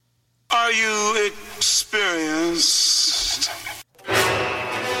Are you experienced? Have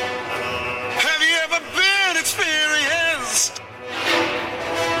you ever been experienced?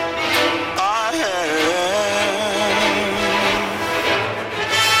 I have.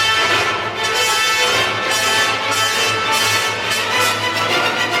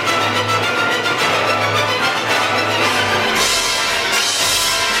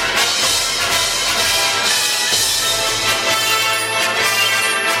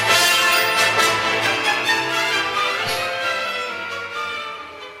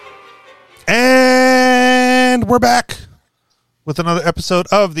 And we're back with another episode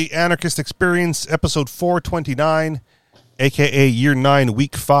of the Anarchist Experience, episode 429, a.k.a. Year 9,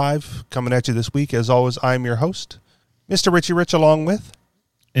 Week 5, coming at you this week. As always, I'm your host, Mr. Richie Rich, along with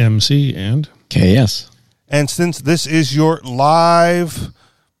MC and KS. And since this is your live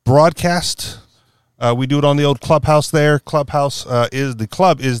broadcast, we do it on the old Clubhouse there. Clubhouse is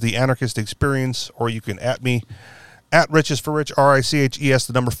the Anarchist Experience, or you can at me at Riches for Rich, RICHES,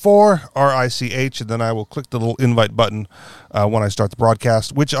 the number 4, RICH, and then I will click the little invite button when I start the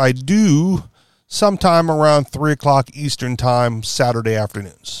broadcast, which I do sometime around 3 o'clock Eastern time, Saturday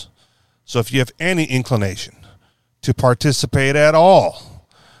afternoons. So if you have any inclination to participate at all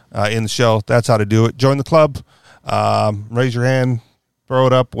in the show, that's how to do it. Join the club, raise your hand, throw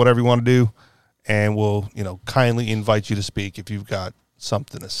it up, whatever you want to do, and we'll, kindly invite you to speak if you've got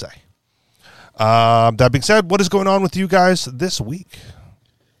something to say. That being said, what is going on with you guys this week?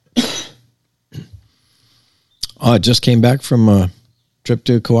 I just came back from a trip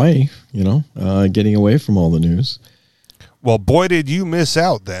to Kauai, getting away from all the news. Well, boy, did you miss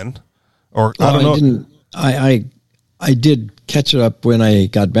out then. Or I don't know. I did catch it up when I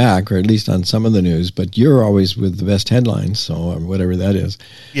got back, or at least on some of the news, but you're always with the best headlines, so whatever that is.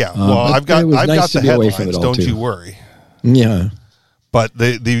 Yeah, well, I've got the headlines, don't you worry. Yeah. But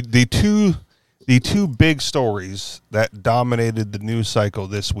the two big stories that dominated the news cycle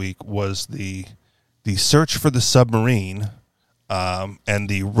this week was the search for the submarine and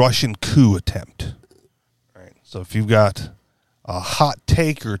the Russian coup attempt. All right. So if you've got a hot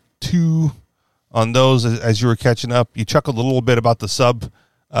take or two on those as you were catching up, you chuckled a little bit about the sub,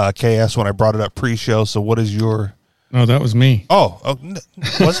 KS, when I brought it up pre-show. So what is your... No, that was me. Oh,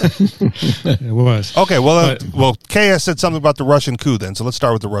 was it? It was. Okay, well, KS said something about the Russian coup then, so let's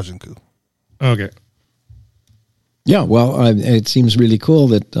start with the Russian coup. Okay. Yeah, well, it seems really cool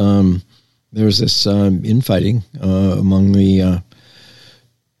that there was this infighting among the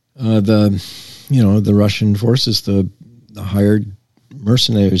Russian forces, the hired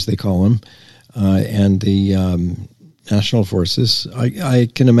mercenaries they call them, and the national forces. I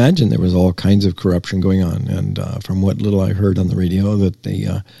can imagine there was all kinds of corruption going on, and from what little I heard on the radio, that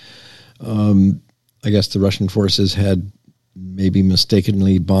I guess the Russian forces had maybe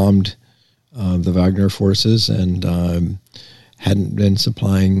mistakenly bombed the Wagner forces and hadn't been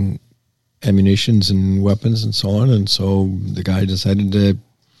supplying ammunitions and weapons and so on, and so the guy decided to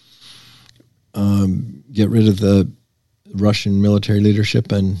get rid of the Russian military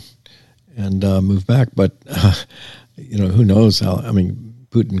leadership and move back. But who knows how? I mean,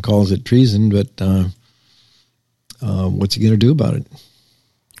 Putin calls it treason, but what's he going to do about it?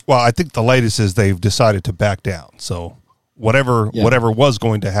 Well, I think the latest is they've decided to back down. So whatever was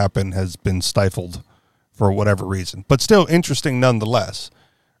going to happen has been stifled for whatever reason. But still interesting nonetheless,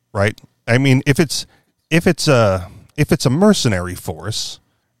 right? I mean, if it's a mercenary force,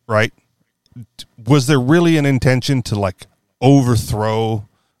 right? Was there really an intention to overthrow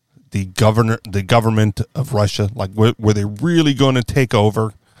the government of Russia? Like, were they really going to take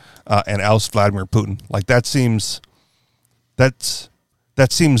over and oust Vladimir Putin? Like, that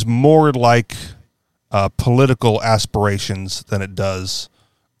seems more like political aspirations than it does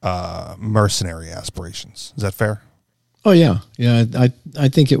mercenary aspirations. Is that fair? Oh yeah. I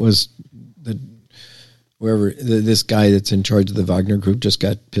think it was this guy that's in charge of the Wagner group just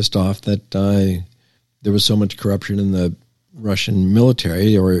got pissed off that there was so much corruption in the Russian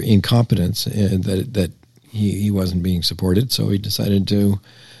military, or incompetence, that he wasn't being supported. So he decided to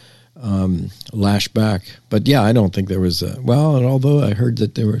lash back. But yeah, I don't think there was although I heard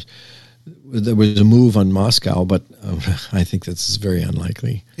that there was a move on Moscow, but I think that's very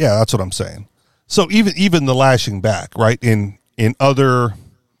unlikely. Yeah, that's what I'm saying. So even the lashing back, right? In other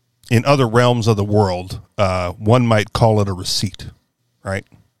realms of the world, one might call it a receipt, right?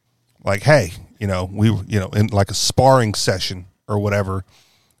 Like, hey, we in like a sparring session or whatever,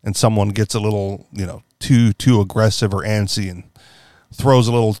 and someone gets a little, too aggressive or antsy and throws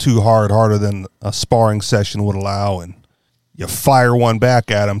a little too harder than a sparring session would allow, and you fire one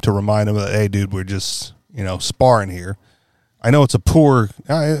back at him to remind him that, hey, dude, we're just, sparring here. I know it's a poor,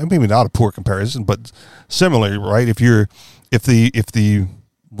 maybe not a poor comparison, but similarly, right? If the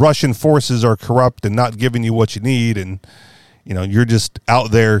Russian forces are corrupt and not giving you what you need, and you're just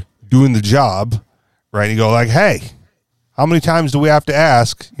out there doing the job, right? You go like, hey, how many times do we have to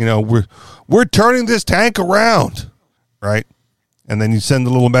ask? We're turning this tank around, right? And then you send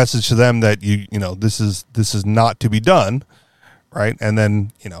a little message to them that this is not to be done, right? And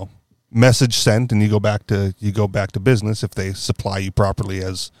then message sent, and you go back to business if they supply you properly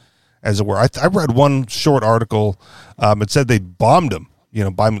as it were. I read one short article. It said they bombed them,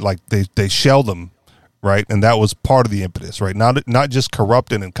 they shelled them, right? And that was part of the impetus, right? Not just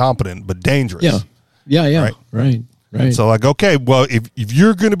corrupt and incompetent, but dangerous. Yeah. Right. So like, okay, well, if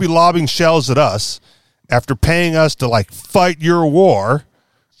you're going to be lobbing shells at us after paying us to like fight your war,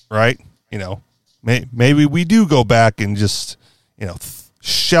 right? Maybe we do go back and just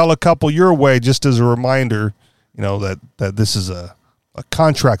shell a couple your way, just as a reminder, that this is a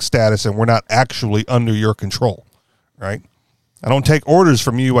contract status and we're not actually under your control, right? I don't take orders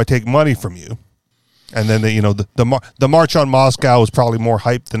from you; I take money from you. And then the march on Moscow was probably more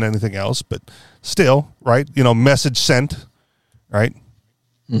hype than anything else, but still, right? Message sent, right?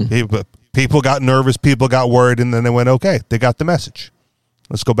 People got nervous, people got worried, and then they went, okay, they got the message.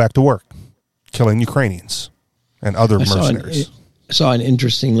 Let's go back to work, killing Ukrainians and other mercenaries. I saw an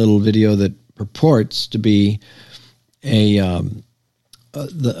interesting little video that purports to be a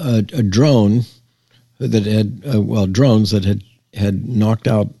drone that had drones that had knocked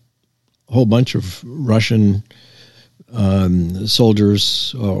out a whole bunch of Russian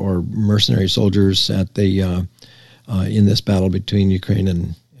soldiers or mercenary soldiers at the in this battle between Ukraine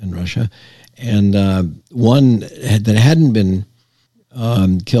and Russia, and one that hadn't been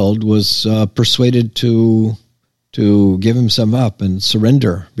killed was persuaded to give himself up and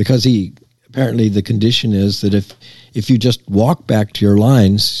surrender, because apparently the condition is that if you just walk back to your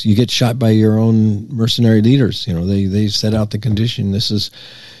lines, you get shot by your own mercenary leaders. They set out the condition. This is,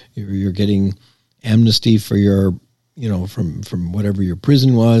 you're getting amnesty for your, from whatever your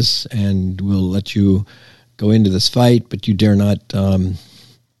prison was, and we'll let you go into this fight, but you dare not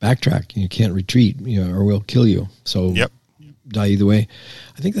backtrack. You can't retreat, or we'll kill you. So die either way.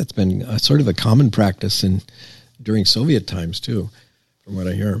 I think that's been sort of a common practice during Soviet times too, from what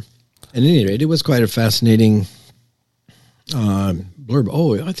I hear. At any rate, it was quite a fascinating blurb.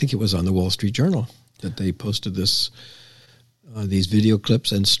 Oh, I think it was on the Wall Street Journal that they posted these video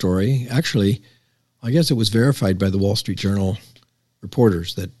clips and story. Actually, I guess it was verified by the Wall Street Journal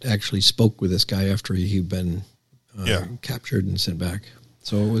reporters that actually spoke with this guy after he'd been captured and sent back.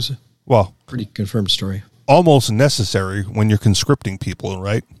 So it was a pretty confirmed story. Almost necessary when you're conscripting people,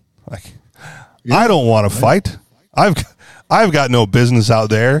 right? Like, I don't want to fight. I've got no business out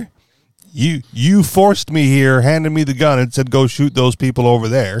there. You forced me here, handed me the gun, and said go shoot those people over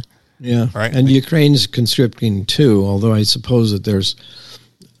there. Yeah, right. And Ukraine's conscripting too. Although I suppose that there's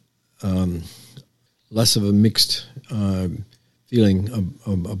less of a mixed feeling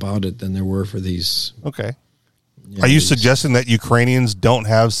about it than there were for these. Okay. Are you suggesting that Ukrainians don't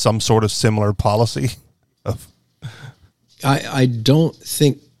have some sort of similar policy? I don't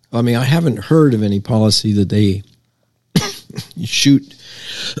think. I mean, I haven't heard of any policy that they shoot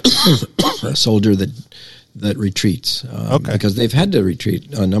a soldier that retreats. Because they've had to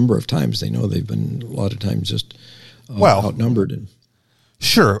retreat a number of times. They know they've been a lot of times just outnumbered.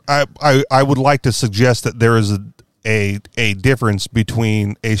 Sure, I would like to suggest that there is a difference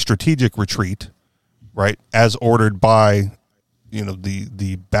between a strategic retreat, right, as ordered by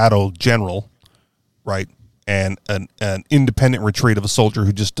the battle general, right, and an independent retreat of a soldier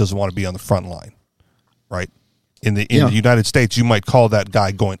who just doesn't want to be on the front line, right? In the United States, you might call that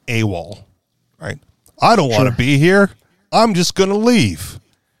guy going AWOL, right? I don't want to be here. I'm just going to leave,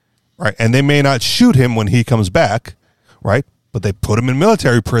 right? And they may not shoot him when he comes back, right? But they put him in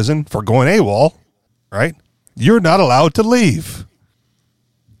military prison for going AWOL, right? You're not allowed to leave.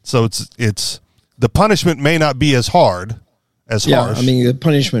 So it's the punishment may not be as harsh. I mean, the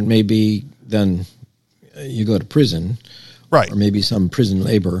punishment may be then you go to prison, right? Or maybe some prison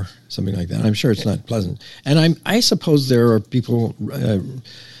labor, something like that. I'm sure it's not pleasant. And I suppose there are people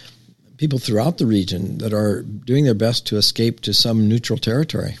throughout the region that are doing their best to escape to some neutral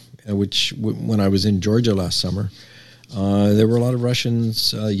territory. Which, when I was in Georgia last summer, there were a lot of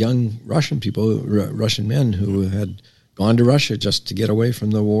Russians, young Russian people, Russian men who had gone to Russia just to get away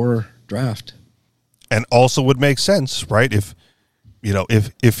from the war draft. And also would make sense, right? If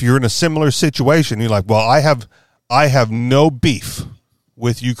you're in a similar situation, you're like, well, I have no beef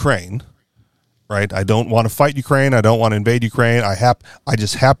with Ukraine, right? I don't want to fight Ukraine. I don't want to invade Ukraine. I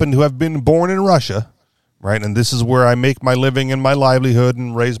just happen to have been born in Russia, right? And this is where I make my living and my livelihood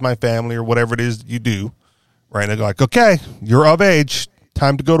and raise my family or whatever it is you do, right? And they're like, okay, you're of age,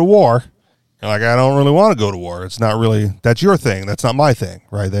 time to go to war. And like, I don't really want to go to war. It's not really, that's your thing. That's not my thing,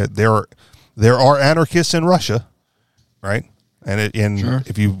 right? There are anarchists in Russia, right? And Sure.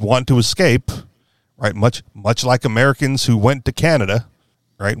 if you want to escape, right, much like Americans who went to Canada,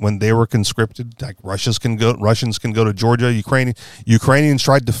 right, when they were conscripted, like Russians can go to Georgia. Ukrainians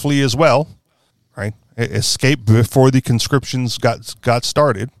tried to flee as well, right? Escape before the conscriptions got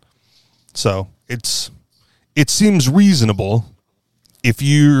started. So it seems reasonable if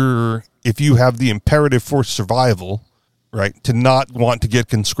you have the imperative for survival, right, to not want to get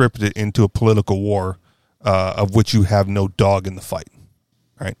conscripted into a political war of which you have no dog in the fight,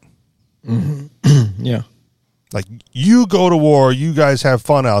 right? Yeah. Like, you go to war, you guys have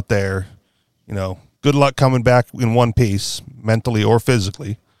fun out there, good luck coming back in one piece, mentally or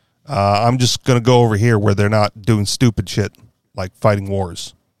physically. I'm just going to go over here where they're not doing stupid shit like fighting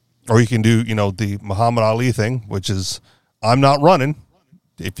wars. Or you can do, the Muhammad Ali thing, which is, I'm not running.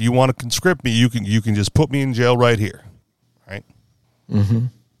 If you want to conscript me, you can just put me in jail right here, right? Mm-hmm.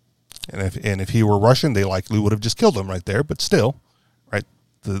 And if he were Russian, they likely would have just killed him right there. But still, right,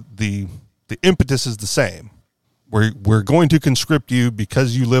 the impetus is the same. We're going to conscript you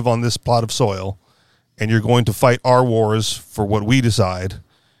because you live on this plot of soil, and you're going to fight our wars for what we decide.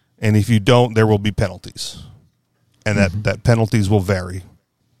 And if you don't, there will be penalties, and that penalties will vary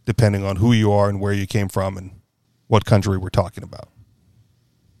depending on who you are and where you came from and what country we're talking about.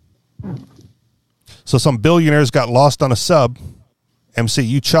 So some billionaires got lost on a sub. MC,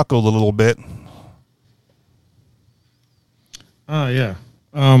 you chuckled a little bit. Yeah.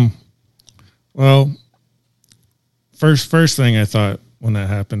 Well, first thing I thought when that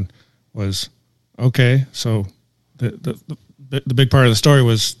happened was, okay, so the big part of the story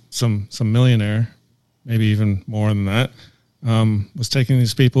was some millionaire, maybe even more than that, was taking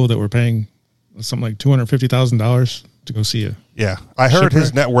these people that were paying something like $250,000 to go see you. Yeah, I heard his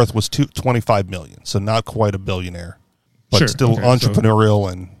Shipwreck? net worth was $25 million, so not quite a billionaire, but Sure, still okay,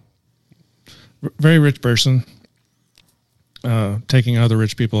 entrepreneurial and Very rich person, taking other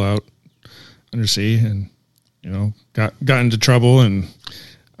rich people out undersea, and got into trouble, and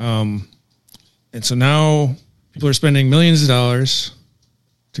so now people are spending millions of dollars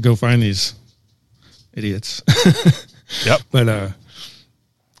to go find these idiots. Yep. But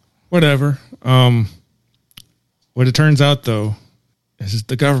whatever. What it turns out, though, is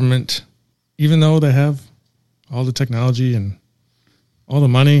the government, even though they have all the technology and all the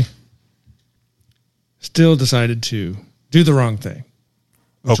money, still decided to do the wrong thing.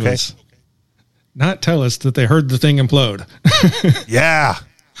 Which Okay. was not tell us that they heard the thing implode. Yeah,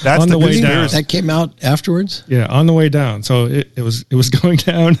 that's On the way down. conspiracy. That came out afterwards? Yeah, on the way down. So it was going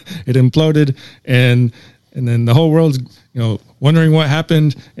down. It imploded, and then the whole world's wondering what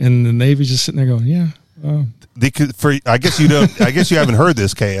happened, and the Navy's just sitting there going, yeah. I guess you haven't heard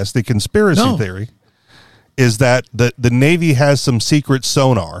this, KS. The conspiracy No. theory is that the Navy has some secret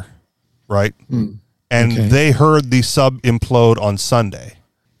sonar, right? And Okay. they heard the sub implode on Sunday,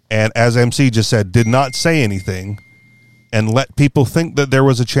 and as MC just said, did not say anything, and let people think that there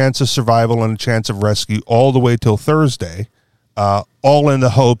was a chance of survival and a chance of rescue all the way till Thursday, all in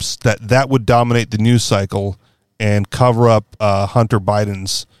the hopes that would dominate the news cycle and cover up Hunter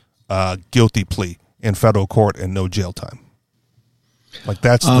Biden's guilty plea in federal court and no jail time. Like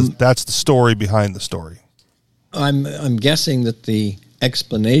that's the story behind the story. I'm guessing that the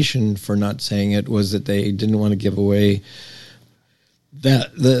explanation for not saying it was that they didn't want to give away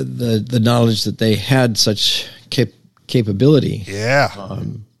that the knowledge that they had such capability. Yeah.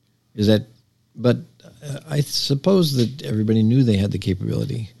 Is that? But I suppose that everybody knew they had the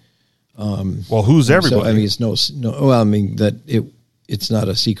capability. Well, who's everybody? So, I mean, it's no. Well, I mean that it's not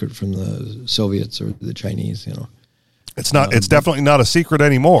a secret from the Soviets or the Chinese. It's not. It's definitely not a secret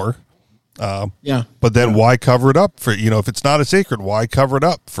anymore. Yeah. But then why cover it up for? If it's not a secret, why cover it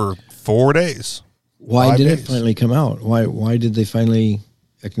up for 4 days? Why 5 did days? it finally come out? Why did they finally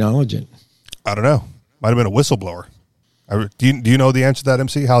acknowledge it? I don't know. Might have been a whistleblower. Do you know the answer to that,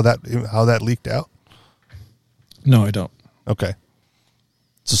 MC? How that leaked out? No, I don't. Okay.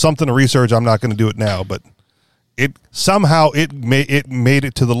 So something to research. I'm not going to do it now, but it somehow it made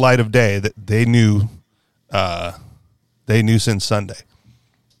it to the light of day that they knew since Sunday.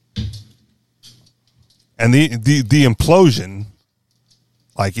 And the implosion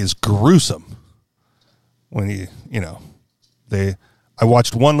is gruesome when I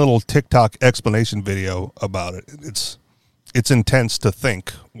watched one little TikTok explanation video about it. It's intense to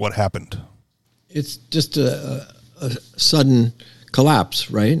think what happened. It's just a sudden collapse,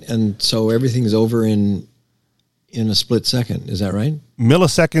 right? And so everything's over in in a split second. Is that right?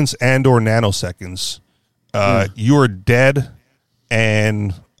 Milliseconds and or nanoseconds. You are dead,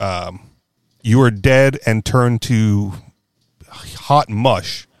 and turn to hot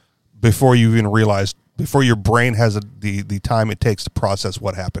mush before you even realize, before your brain has the time it takes to process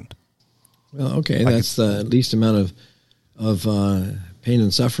what happened. Well, okay, that's the least amount of pain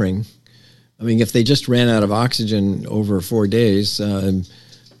and suffering. I mean, if they just ran out of oxygen over 4 days, that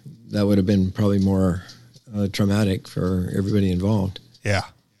would have been probably more traumatic for everybody involved. Yeah.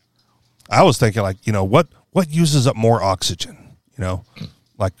 I was thinking, like, what uses up more oxygen?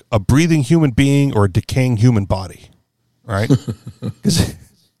 Like a breathing human being or a decaying human body, right?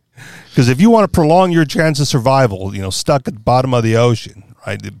 Because if you want to prolong your chance of survival, stuck at the bottom of the ocean,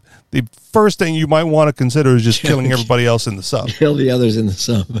 right? The first thing you might want to consider is just killing everybody else in the sub. Kill the others in the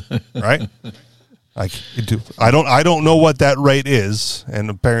sub, right? Like, I don't know what that rate is, and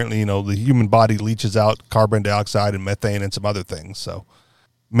apparently, the human body leaches out carbon dioxide and methane and some other things. So,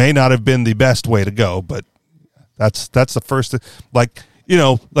 may not have been the best way to go, but that's the first. Like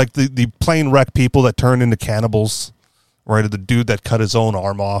the plane wreck people that turned into cannibals, right? Or the dude that cut his own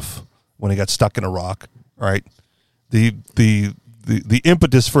arm off when he got stuck in a rock, right? The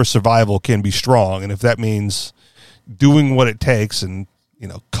impetus for survival can be strong, and if that means doing what it takes and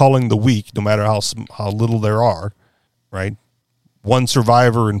culling the weak, no matter how little there are, right? One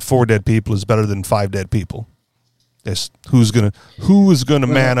survivor and 4 dead people is better than 5 dead people. Who is gonna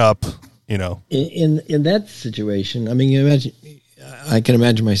man up? In that situation, I mean, I can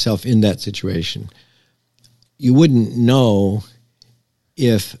imagine myself in that situation. You wouldn't know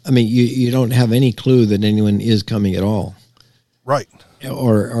you don't have any clue that anyone is coming at all. Right.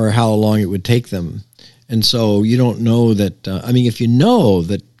 Or how long it would take them. And so you don't know that, if you know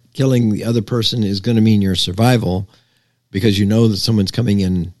that killing the other person is going to mean your survival because you know that someone's coming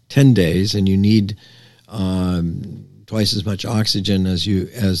in 10 days and you need twice as much oxygen as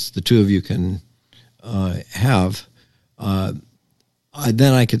the two of you can have,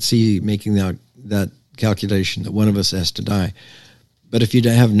 then I could see making that calculation that one of us has to die. But if you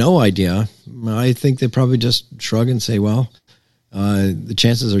have no idea, I think they probably just shrug and say, well, the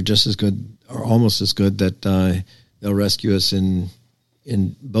chances are just as good, or almost as good, that they'll rescue us in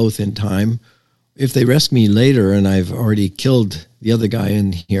time. If they rescue me later and I've already killed the other guy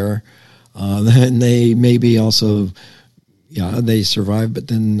in here, then they maybe also, they survive, but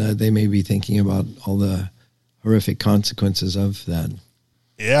then they may be thinking about all the horrific consequences of that.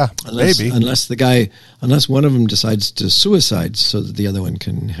 Yeah, maybe. Unless one of them decides to suicide so that the other one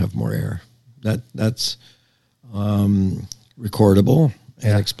can have more air. That's recordable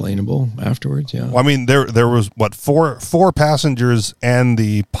and explainable afterwards. Yeah. Well, I mean, there was four passengers and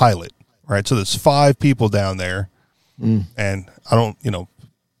the pilot, right? So there's 5 people down there, and I don't,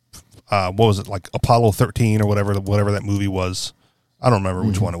 what was it, like Apollo 13 or whatever that movie was? I don't remember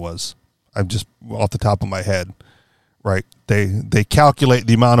which one it was. I'm just off the top of my head, right? They calculate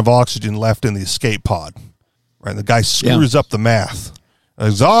the amount of oxygen left in the escape pod, right? The guy screws up the math.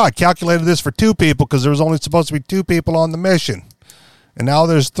 I calculated this for 2 people because there was only supposed to be 2 people on the mission. And now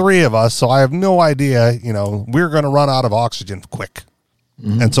there's 3 of us, so I have no idea, we're going to run out of oxygen quick.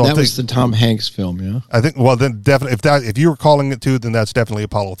 Mm-hmm. And so that was the Tom Hanks film, yeah? I think, well, then definitely, if you were calling it 2, then that's definitely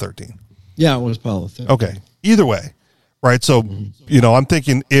Apollo 13. Yeah, it was Apollo 13. Okay. Either way, right? So, I'm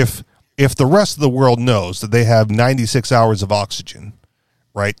thinking if the rest of the world knows that they have 96 hours of oxygen,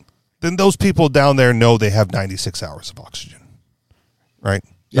 right, then those people down there know they have 96 hours of oxygen. Right.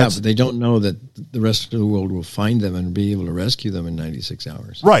 Yeah, but they don't know that the rest of the world will find them and be able to rescue them in 96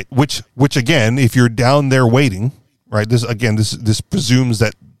 hours. Right. Which again, if you're down there waiting, right? This presumes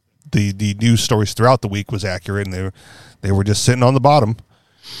that the news stories throughout the week was accurate, and they were just sitting on the bottom,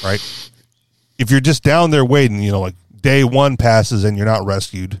 right? If you're just down there waiting, like day 1 passes and you're not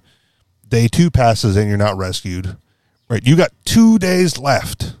rescued, day 2 passes and you're not rescued, right? You got 2 days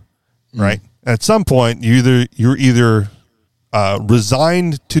left, right? At some point, you're either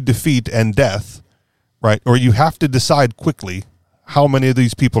resigned to defeat and death, right? Or you have to decide quickly how many of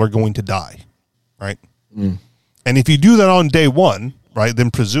these people are going to die, right? And if you do that on day 1, right,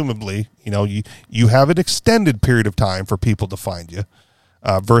 then presumably, you have an extended period of time for people to find you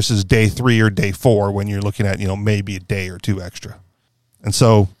versus day 3 or day 4 when you're looking at, maybe a day or 2 extra. And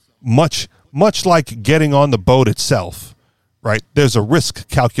so much like getting on the boat itself, right, there's a risk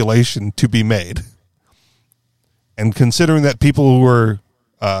calculation to be made. And considering that people who were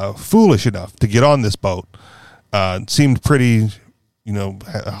foolish enough to get on this boat seemed pretty,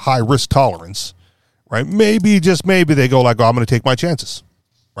 high risk tolerance, right? Maybe, just maybe, they go like, I'm going to take my chances,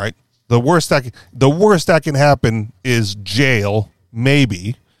 right? The worst that can happen is jail,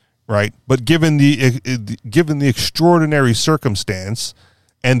 maybe, right? But given the extraordinary circumstance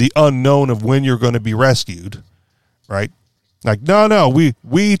and the unknown of when you're going to be rescued, right? Like, no,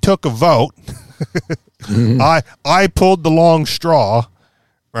 we took a vote. I pulled the long straw,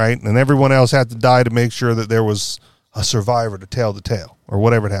 right? And everyone else had to die to make sure that there was a survivor to tell the tale, or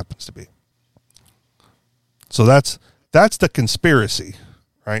whatever it happens to be. So that's the conspiracy,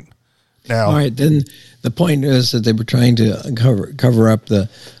 right? Now, all right. Then the point is that they were trying to cover up the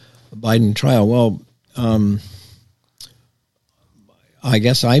Biden trial. Well, I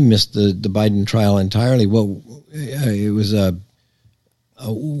guess I missed the Biden trial entirely. Well, it was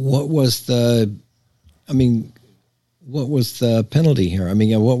what was the penalty here? I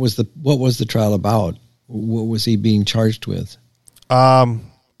mean, what was the trial about? What was he being charged with?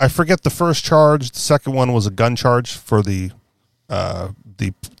 I forget the first charge. The second one was a gun charge for the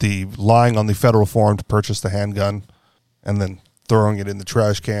lying on the federal form to purchase the handgun, and then throwing it in the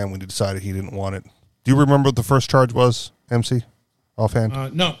trash can when he decided he didn't want it. Do you remember what the first charge was, MC?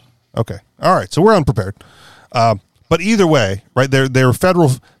 Offhand? No. Okay. All right. So we're unprepared. But either way, right? They're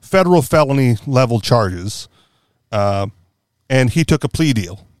federal felony level charges, and he took a plea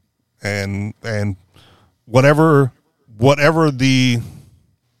deal, and whatever the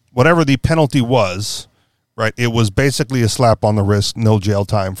penalty was, right? It was basically a slap on the wrist, no jail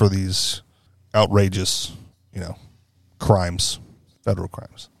time for these outrageous, crimes, federal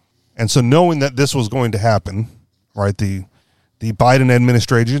crimes. And so knowing that this was going to happen, right? The Biden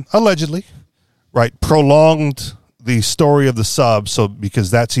administration allegedly, right, prolonged the story of the sub, so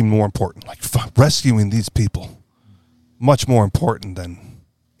because that seemed more important, like rescuing these people, much more important than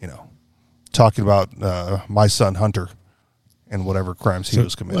talking about my son Hunter and whatever crimes he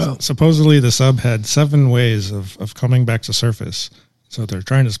was committing. Well, supposedly the sub had 7 ways of coming back to surface. So they're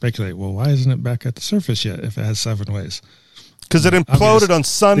trying to speculate, well, why isn't it back at the surface yet if it has 7 ways? Because it imploded on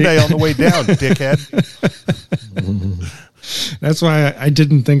Sunday on the way down, dickhead. That's why I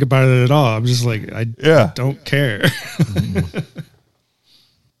didn't think about it at all. I'm just like, I don't care.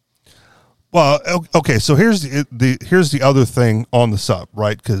 Well, okay, so here's the other thing on the sub,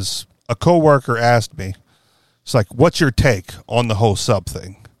 right? Because a coworker asked me, it's like, what's your take on the whole sub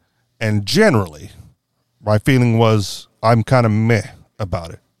thing? And generally, my feeling was I'm kind of meh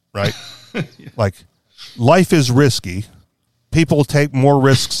about it, right? Yeah. Like, life is risky. People take more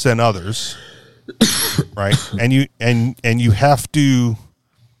risks than others, right? And you have to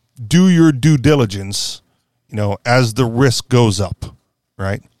do your due diligence, as the risk goes up,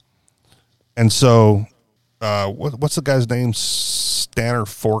 right? And so, what's the guy's name? Stanner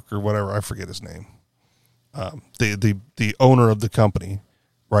Fork or whatever, I forget his name. The owner of the company,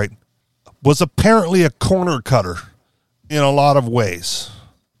 right, was apparently a corner cutter in a lot of ways,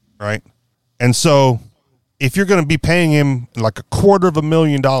 right? And so if you're going to be paying him like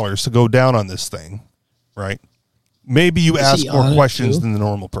 $250,000 to go down on this thing, right, maybe you ask more questions than the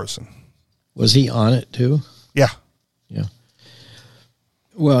normal person. Was he on it too? Yeah. Yeah.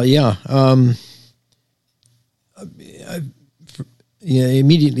 Well, yeah.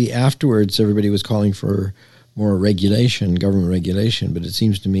 Immediately afterwards, everybody was calling for more regulation, government regulation, but it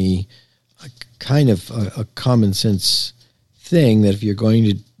seems to me a common sense thing that if you're going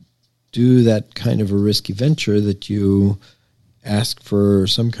to do that kind of a risky venture, that you ask for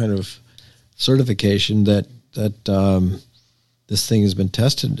some kind of certification that this thing has been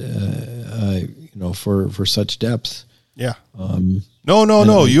tested, for such depth. Yeah.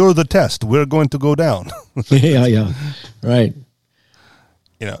 No. You're the test. We're going to go down. Yeah. Right.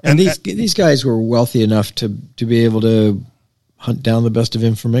 And these guys were wealthy enough to be able to hunt down the best of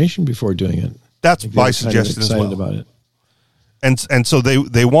information before doing it. That's my suggestion as well. About it. And so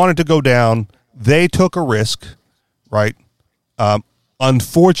they wanted to go down. They took a risk, right?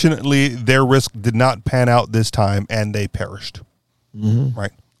 Unfortunately, their risk did not pan out this time, and they perished. Mm-hmm.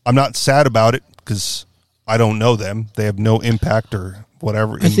 Right? I'm not sad about it because I don't know them. They have no impact or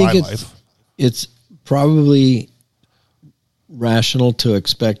whatever in my life. It's probably rational to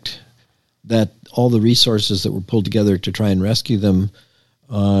expect that all the resources that were pulled together to try and rescue them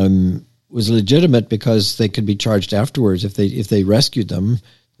was legitimate, because they could be charged afterwards if they rescued them,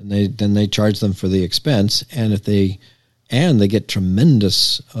 and then they charge them for the expense, and they get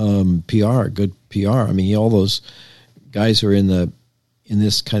tremendous PR, good PR. I mean, all those guys who are in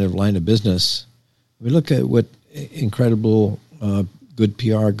this kind of line of business. I mean, look at what incredible good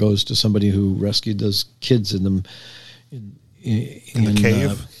PR goes to somebody who rescued those kids in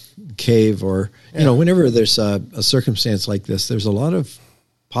the cave, or whenever there's a circumstance like this, there's a lot of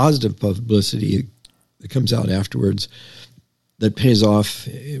positive publicity that comes out afterwards that pays off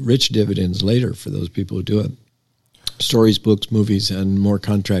rich dividends later for those people who do it. stories, books, movies, and more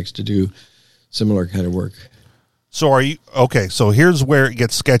contracts to do similar kind of work. So are you okay? So here's where it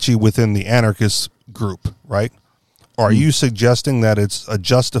gets sketchy within the anarchist group, right? Are you suggesting that it's a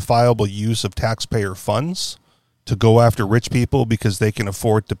justifiable use of taxpayer funds to go after rich people because they can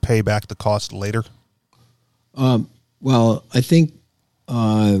afford to pay back the cost later? Well, I think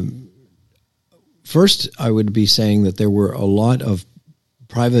first I would be saying that there were a lot of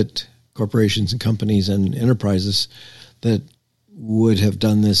private corporations and companies and enterprises that would have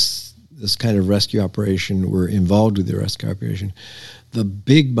done this kind of rescue operation, were involved with the rescue operation. The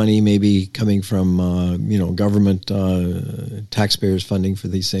big money may be coming from government taxpayers funding for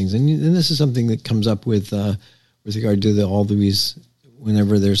these things, and this is something that comes up with regard to all these.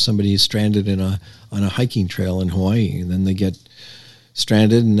 Whenever there's somebody stranded on a hiking trail in Hawaii, and then they get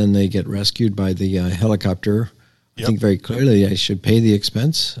stranded, and then they get rescued by the helicopter. Yep. I think very clearly I should pay the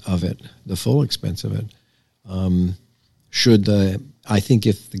expense of it, the full expense of it. I think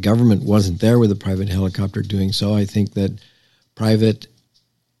if the government wasn't there with a private helicopter doing so, I think that private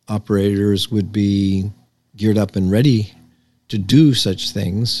operators would be geared up and ready to do such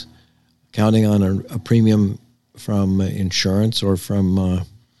things, counting on a premium from insurance or from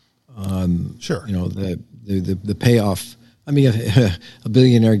sure, the payoff. I mean, a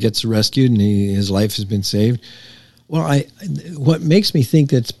billionaire gets rescued and his life has been saved. Well, what makes me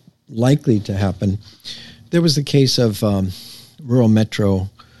think that's likely to happen, there was the case of Rural Metro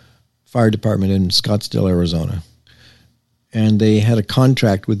Fire Department in Scottsdale, Arizona. And they had a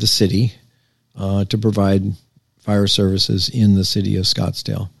contract with the city to provide fire services in the city of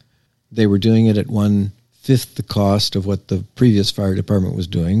Scottsdale. They were doing it at 1/5 the cost of what the previous fire department was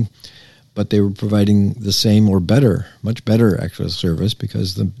doing, but they were providing the same or better, much better actual service,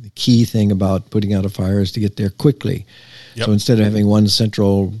 because the key thing about putting out a fire is to get there quickly. Yep. So instead of having one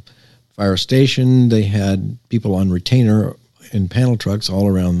central fire station, they had people on retainer in panel trucks all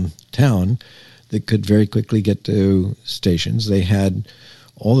around town that could very quickly get to stations. They had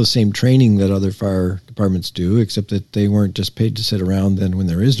all the same training that other fire departments do, except that they weren't just paid to sit around then when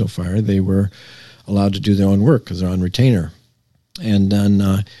there is no fire. They were allowed to do their own work because they're on retainer. And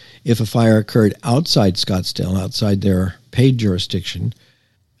then if a fire occurred outside Scottsdale, outside their paid jurisdiction,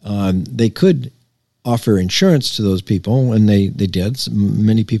 they could offer insurance to those people, and they did.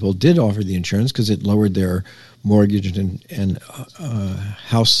 Many people did offer the insurance because it lowered their mortgage and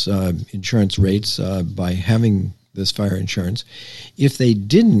house insurance rates by having this fire insurance. If they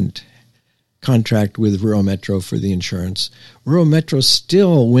didn't contract with Rural Metro for the insurance, Rural Metro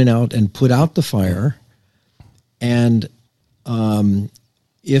still went out and put out the fire, and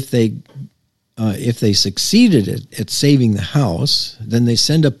if they succeeded at saving the house, then they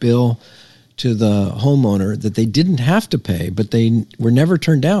send a bill to the homeowner that they didn't have to pay, but they were never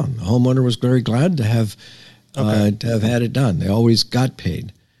turned down. The homeowner was very glad to have had it done. They always got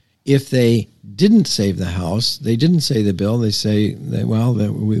paid. If they didn't save the house, they didn't say the bill. They say,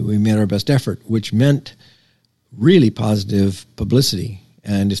 we made our best effort, which meant really positive publicity.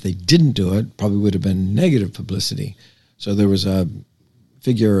 And if they didn't do it, probably would have been negative publicity. So there was a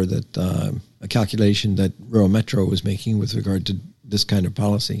figure that a calculation that Rural Metro was making with regard to this kind of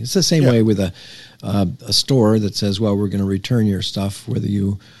policy. It's the same way with a store that says, well, we're going to return your stuff,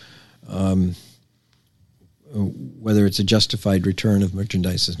 whether it's a justified return of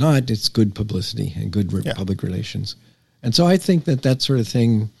merchandise or not. It's good publicity and good public relations. And so I think that sort of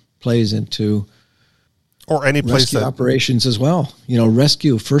thing plays into or any place rescue operations as well.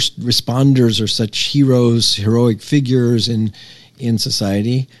 Rescue first responders are such heroic figures in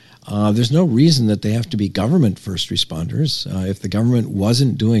society. There's no reason that they have to be government first responders. If the government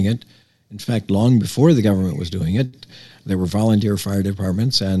wasn't doing it, in fact, long before the government was doing it, there were volunteer fire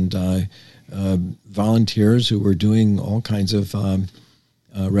departments and volunteers who were doing all kinds of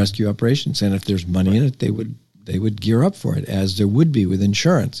rescue operations. And if there's money in it, they would gear up for it, as there would be with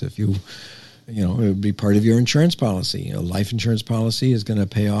insurance. If it would be part of your insurance policy. A life insurance policy is going to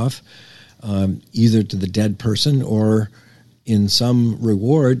pay off either to the dead person or in some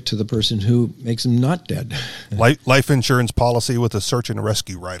reward to the person who makes them not dead. Life insurance policy with a search and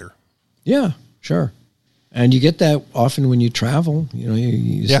rescue rider. Yeah, sure. And you get that often when you travel.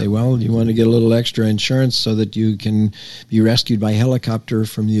 You say, well, you want to get a little extra insurance so that you can be rescued by helicopter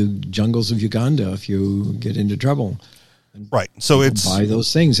from the jungles of Uganda if you get into trouble. Right. So it's buy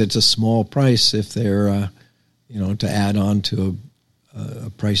those things. It's a small price if they're, to add on to a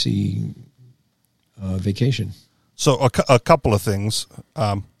pricey vacation. So a couple of things.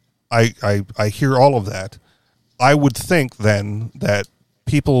 I hear all of that. I would think then that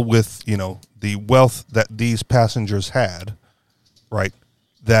people with the wealth that these passengers had, right,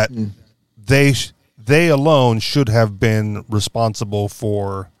 that they alone should have been responsible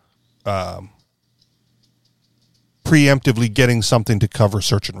for preemptively getting something to cover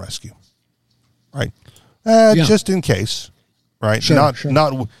search and rescue, right? Just in case, right? Sure,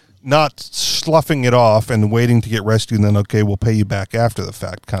 Not sloughing it off and waiting to get rescued and then, okay, we'll pay you back after the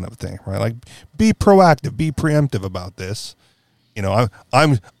fact kind of thing, right? Like, be proactive, be preemptive about this. You know,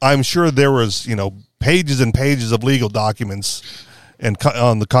 I'm sure there was, you know, pages and pages of legal documents and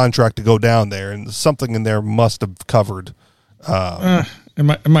on the contract to go down there, and something in there must have covered.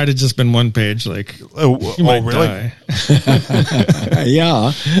 It might have just been one page, like, you might really? die. Yeah.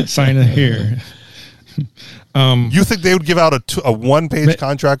 Sign it here. You think they would give out a one-page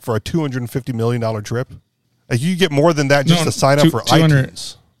contract for a $250 million trip? Like, you get more than that just to sign up for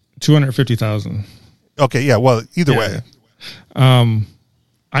iTunes. 250,000. Okay, yeah. Well, either way. I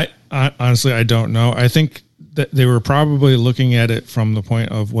honestly, I don't know. I think that they were probably looking at it from the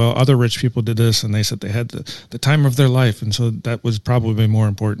point of, well, other rich people did this, and they said they had the time of their life, and so that was probably more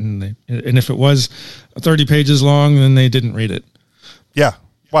important. And if it was 30 pages long, then they didn't read it. Yeah.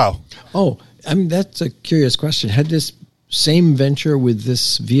 Wow. Oh, I mean, that's a curious question. Had this same venture with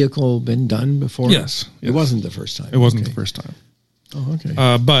this vehicle been done before? Yes. It wasn't the first time. It wasn't the first time. Oh,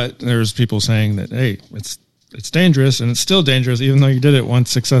 okay. But there's people saying that, hey, it's dangerous, and it's still dangerous, even though you did it once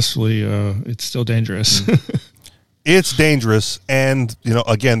successfully. It's still dangerous. It's dangerous, and, you know,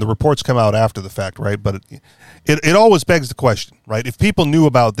 again, the reports come out after the fact, right? But it always begs the question, right? If people knew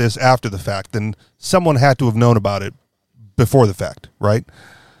about this after the fact, then someone had to have known about it before the fact, right?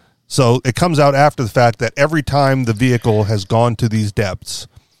 So it comes out after the fact that every time the vehicle has gone to these depths,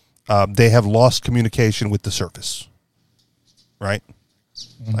 they have lost communication with the surface, right?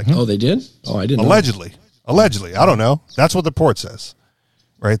 Like, Oh, they did? Oh, I didn't know. Allegedly. I don't know. That's what the report says,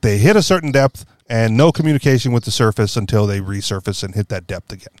 right? They hit a certain depth and no communication with the surface until they resurface and hit that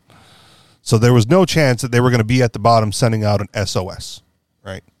depth again. So there was no chance that they were going to be at the bottom sending out an SOS,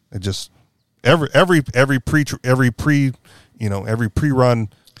 right? It just every pre-run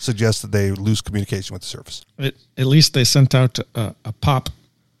suggests that they lose communication with the surface. At least they sent out a pop.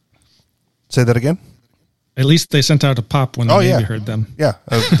 Say that again? At least they sent out a pop when the Navy heard them. Yeah,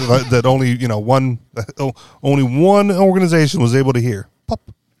 that only one organization was able to hear. Pop.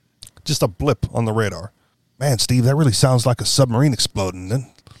 Just a blip on the radar. Man, Steve, that really sounds like a submarine exploding.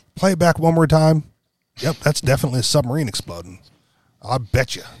 Then play it back one more time. Yep, that's definitely a submarine exploding. I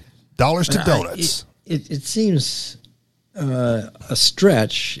bet you. Dollars to donuts. It seems a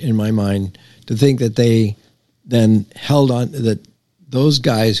stretch in my mind to think that they then held on, that those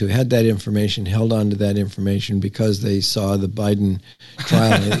guys who had that information held on to that information because they saw the Biden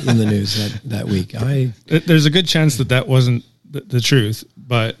trial in the news that week. There's a good chance that wasn't the truth,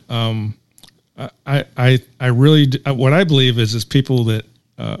 but I really what I believe is people that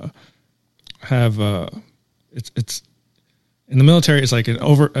have it's in the military. It's like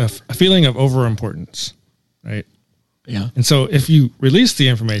a feeling of overimportance, right? Yeah. And so if you release the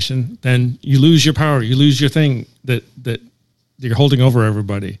information, then you lose your power. You lose your thing that you're holding over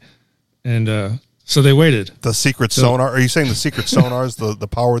everybody. And so they waited. The secret sonar. Are you saying the secret sonar is the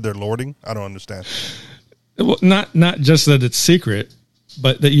power they're lording? I don't understand. Well, not just that it's secret,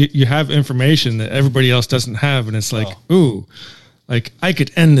 but that you have information that everybody else doesn't have. And it's like, ooh, like I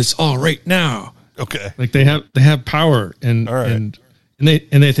could end this all right now. Okay. Like they have power and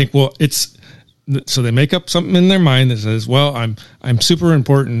they think, well, so they make up something in their mind that says, well, I'm super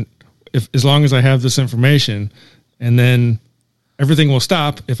important as long as I have this information, and then everything will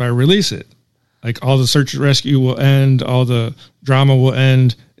stop if I release it. Like all the search and rescue will end, all the drama will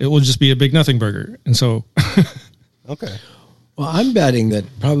end. It will just be a big nothing burger. And so, okay. Well, I'm betting that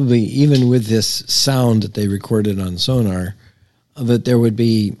probably even with this sound that they recorded on sonar, that there would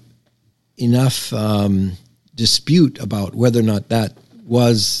be enough dispute about whether or not that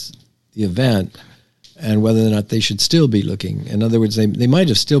was the event and whether or not they should still be looking. In other words, they might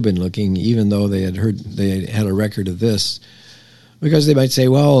have still been looking even though they had a record of this, because they might say,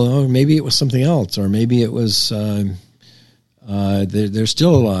 well, maybe it was something else, or maybe it was they're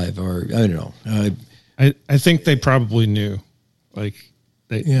still alive, or I don't know. I think they probably knew, like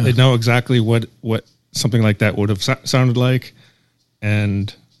they know exactly what something like that would have sounded like,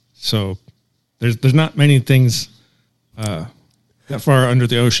 and so there's not many things that far under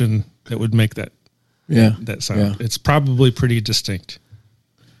the ocean that would make that sound. Yeah. It's probably pretty distinct.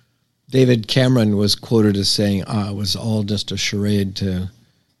 David Cameron was quoted as saying, it was all just a charade to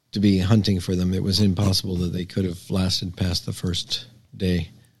be hunting for them. It was impossible that they could have lasted past the first day.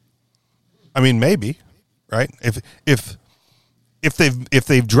 I mean, maybe, right? If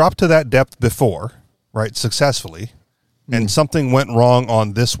they've dropped to that depth before, right, successfully, and something went wrong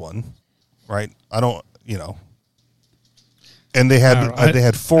on this one, right? I don't, you know. And they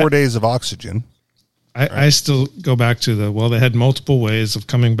had 4 days of oxygen. I still go back to they had multiple ways of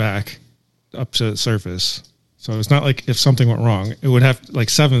coming back up to the surface. So it's not like if something went wrong, it would have like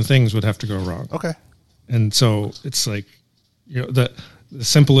 7 things would have to go wrong. Okay. And so it's like, you know, the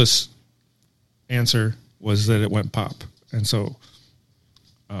simplest answer was that it went pop. And so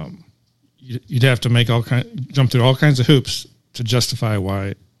you'd have to jump through all kinds of hoops to justify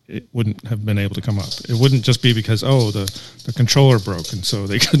why it wouldn't have been able to come up. It wouldn't just be because, the controller broke and so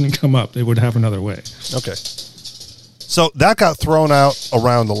they couldn't come up. They would have another way. Okay. So that got thrown out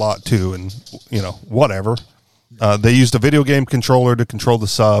around a lot too, and, you know, whatever. They used a video game controller to control the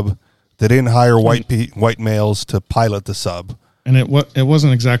sub. They didn't hire white males to pilot the sub. And it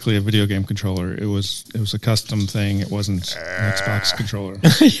wasn't exactly a video game controller. It was a custom thing. It wasn't an Xbox controller.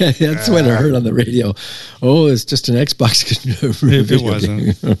 Yeah, that's what I heard on the radio. Oh, it's just an Xbox controller. It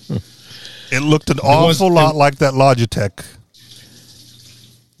wasn't. It looked an awful lot like that Logitech,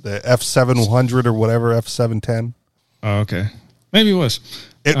 the F700 or whatever, F710. Oh, okay. Maybe it was.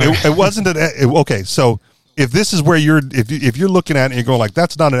 It wasn't okay. So if this is where if you're looking at it and you're going like,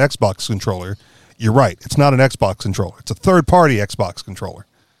 that's not an Xbox controller, you're right. It's not an Xbox controller. It's a third-party Xbox controller.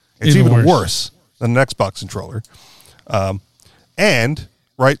 It's even worse than an Xbox controller. And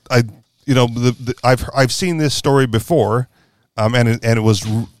right, I've seen this story before, and it was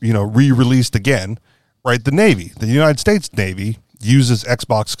re-released again. Right, the United States Navy uses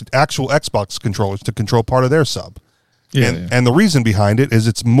actual Xbox controllers to control part of their sub. Yeah, and the reason behind it is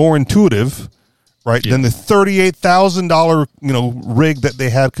it's more intuitive, right, than the $38,000 rig that they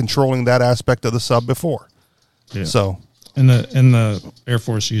had controlling that aspect of the sub before. Yeah. So and the Air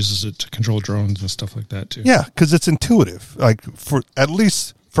Force uses it to control drones and stuff like that too. Yeah, because it's intuitive. Like for at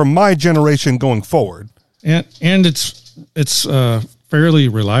least for my generation going forward, and it's fairly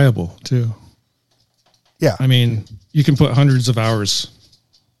reliable too. Yeah, I mean you can put hundreds of hours.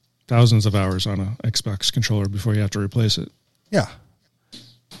 Thousands of hours on an Xbox controller before you have to replace it. Yeah.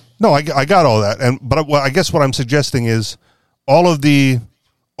 No, I got all that, but I guess what I'm suggesting is all of the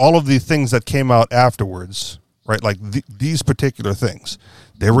things that came out afterwards, right? Like these particular things,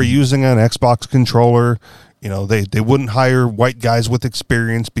 they were using an Xbox controller. You know, they wouldn't hire white guys with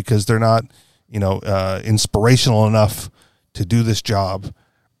experience because they're not, inspirational enough to do this job,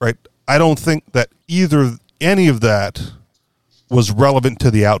 right? I don't think that any of that was relevant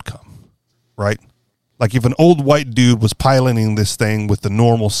to the outcome, right? Like if an old white dude was piloting this thing with the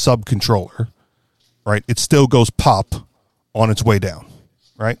normal sub controller, right, it still goes pop on its way down,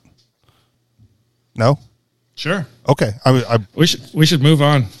 right? No? Sure. Okay. We should move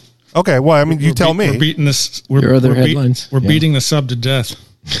on. Okay. Well, I mean, you tell me. We're beating this. Your other headlines. We're beating the sub to death.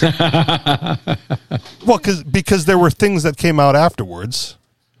 Well, because there were things that came out afterwards,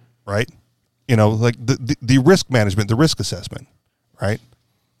 right? Like the risk management, the risk assessment, right?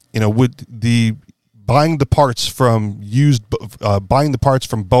 With the buying the parts from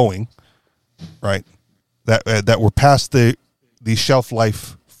Boeing, right? That were past the shelf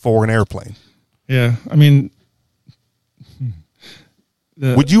life for an airplane. Yeah, I mean,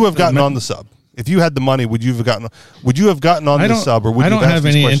 would you have gotten on the sub if you had the money? Would you have gotten on the sub, or would you have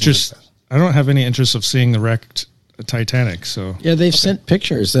any interest? I don't have any interest of seeing the wrecked Titanic. So yeah, they've sent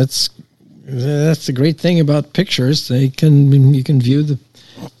pictures. That's the great thing about pictures. You can view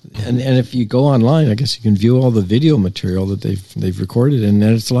and if you go online, I guess you can view all the video material that they've recorded, and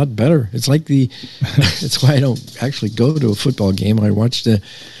it's a lot better. It's like it's why I don't actually go to a football game. I watch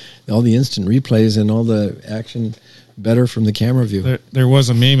all the instant replays and all the action better from the camera view. There was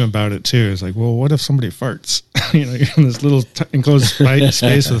a meme about it too. It's like, well, what if somebody farts? You're in this little enclosed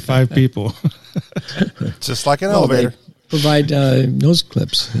space with 5 people. Just like an elevator. They provide nose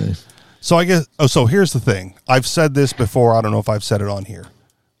clips. So I guess. Oh, so here's the thing. I've said this before. I don't know if I've said it on here.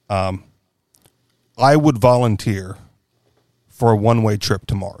 I would volunteer for a one-way trip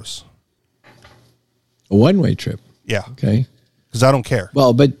to Mars. A one-way trip. Yeah. Okay. Because I don't care.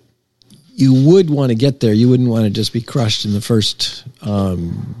 Well, but you would want to get there. You wouldn't want to just be crushed in the first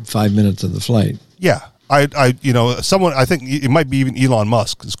 5 minutes of the flight. Yeah. Someone, I think it might be even Elon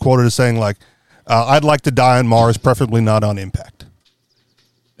Musk, is quoted as saying like, I'd like to die on Mars, preferably not on impact.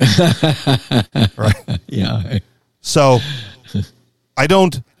 Right. Yeah. So I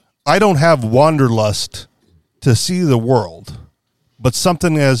don't have wanderlust to see the world, but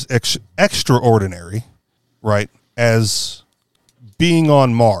something as extraordinary, right, as being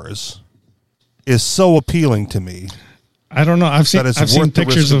on Mars is so appealing to me. I don't know. I've seen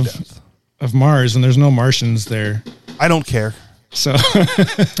pictures of Mars, and there's no Martians there. I don't care. So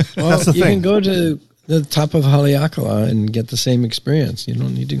that's the thing. You can go to the top of Haleakala and get the same experience. You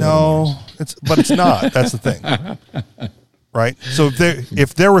don't need to go to Mars. But it's not. That's the thing. Right? So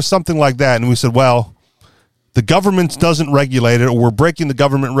if there was something like that and we said, well, the government doesn't regulate it, or we're breaking the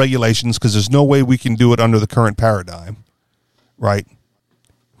government regulations because there's no way we can do it under the current paradigm, right?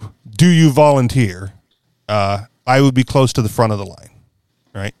 Do you volunteer? I would be close to the front of the line,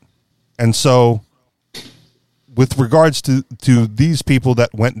 right? And so with regards to these people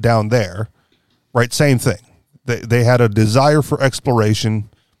that went down there, right, same thing. They had a desire for exploration.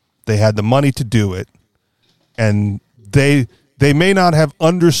 They had the money to do it. And they may not have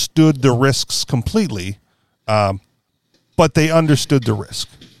understood the risks completely, but they understood the risk,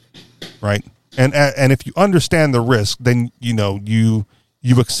 right? And if you understand the risk, then you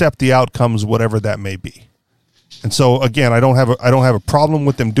accept the outcomes, whatever that may be. And so again, I don't have a problem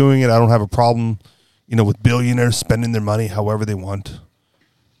with them doing it. I don't have a problem, with billionaires spending their money however they want,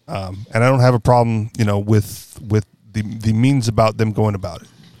 and I don't have a problem, with the means about them going about it.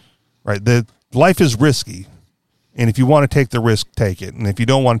 Right? The life is risky, and if you want to take the risk, take it. And if you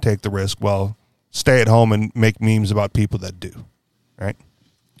don't want to take the risk, well, stay at home and make memes about people that do. Right?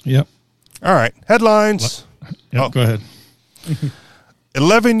 Yep. All right. Headlines. Yep, Go ahead.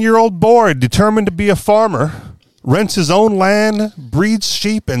 11-year-old boy determined to be a farmer rents his own land, breeds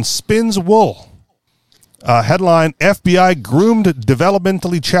sheep, and spins wool. Headline: FBI groomed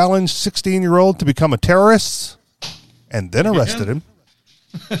developmentally challenged 16-year-old to become a terrorist, and then arrested him.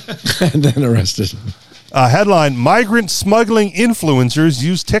 Headline: migrant smuggling influencers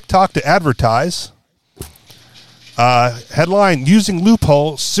use TikTok to advertise. Headline: using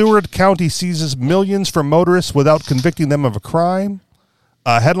loophole, Seward County seizes millions from motorists without convicting them of a crime.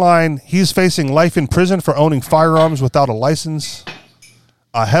 Headline: he's facing life in prison for owning firearms without a license.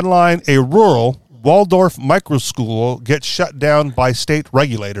 Headline: a rural Waldorf microschool gets shut down by state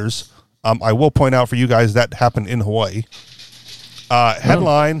regulators. I will point out for you guys that happened in Hawaii.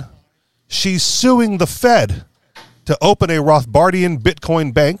 Headline: she's suing the Fed to open a Rothbardian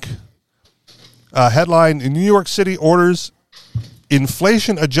Bitcoin bank. Headline: New York City orders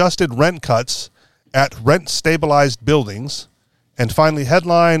inflation-adjusted rent cuts at rent-stabilized buildings. And finally,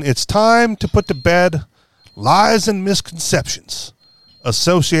 headline: it's time to put to bed lies and misconceptions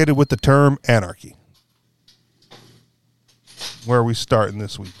associated with the term anarchy. Where are we starting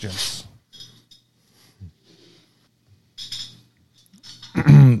this week, gents?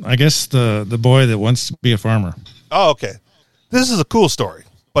 I guess the boy that wants to be a farmer. Oh, okay. This is a cool story,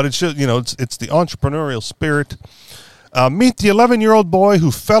 but it should, it's the entrepreneurial spirit. Meet the 11-year-old boy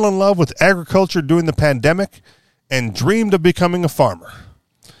who fell in love with agriculture during the pandemic and dreamed of becoming a farmer.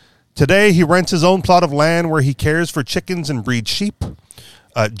 Today, he rents his own plot of land where he cares for chickens and breeds sheep.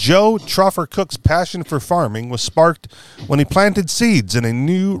 Joe Troffer Cook's passion for farming was sparked when he planted seeds in a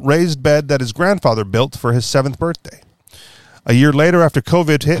new raised bed that his grandfather built for his 7th birthday. A year later, after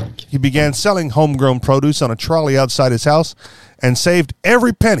COVID hit, he began selling homegrown produce on a trolley outside his house and saved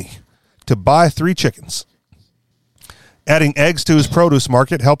every penny to buy 3 chickens. Adding eggs to his produce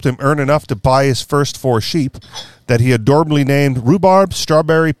market helped him earn enough to buy his first 4 sheep that he adorably named Rhubarb,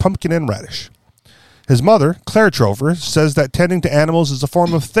 Strawberry, Pumpkin, and Radish. His mother, Claire Troffer, says that tending to animals is a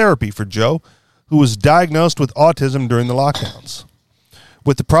form of therapy for Joe, who was diagnosed with autism during the lockdowns.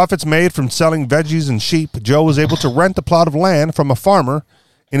 With the profits made from selling veggies and sheep, Joe was able to rent a plot of land from a farmer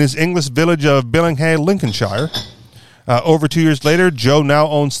in his English village of Billinghay, Lincolnshire. Over 2 years later, Joe now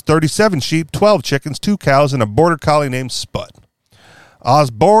owns 37 sheep, 12 chickens, 2 cows, and a border collie named Spud. I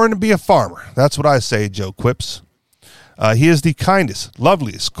was born to be a farmer. That's what I say, Joe quips. He is the kindest,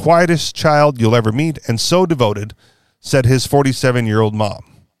 loveliest, quietest child you'll ever meet, and so devoted, said his 47-year-old mom.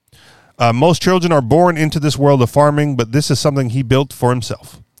 Most children are born into this world of farming, but this is something he built for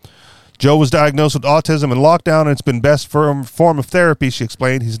himself. Joe was diagnosed with autism in lockdown, and it's been best form of therapy, she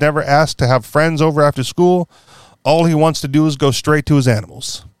explained. He's never asked to have friends over after school. All he wants to do is go straight to his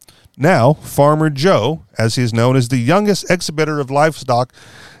animals. Now, Farmer Joe, as he is known, is the youngest exhibitor of livestock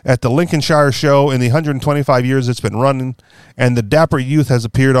at the Lincolnshire Show in the 125 years it's been running, and the dapper youth has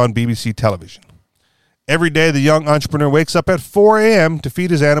appeared on BBC television. Every day, the young entrepreneur wakes up at 4 a.m. to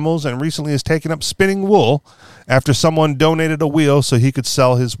feed his animals, and recently has taken up spinning wool after someone donated a wheel so he could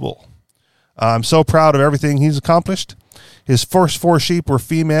sell his wool. I'm so proud of everything he's accomplished. His first 4 sheep were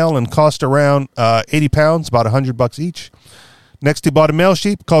female and cost around 80 pounds, about $100 each. Next, he bought a male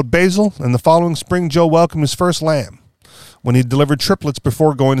sheep called Basil, and the following spring, Joe welcomed his first lamb when he delivered triplets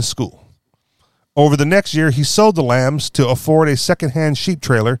before going to school. Over the next year, he sold the lambs to afford a second-hand sheep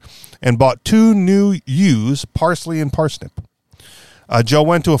trailer and bought 2 new ewes, Parsley and Parsnip. Joe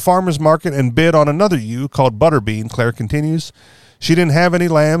went to a farmer's market and bid on another ewe called Butterbean, Claire continues. She didn't have any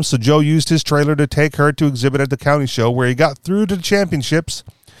lambs, so Joe used his trailer to take her to exhibit at the county show, where he got through to the championships.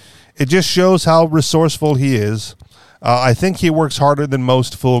 It just shows how resourceful he is. I think he works harder than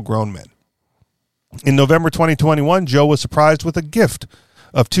most full-grown men. In November 2021, Joe was surprised with a gift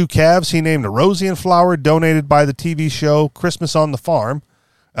of 2 calves he named Rosie and Flower, donated by the TV show Christmas on the Farm.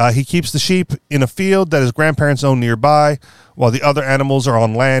 He keeps the sheep in a field that his grandparents own nearby, while the other animals are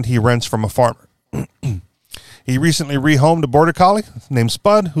on land he rents from a farmer. He recently rehomed a border collie named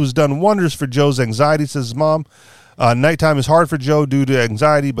Spud, who's done wonders for Joe's anxiety, says his mom. Nighttime is hard for Joe due to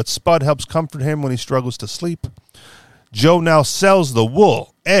anxiety, but Spud helps comfort him when he struggles to sleep. Joe now sells the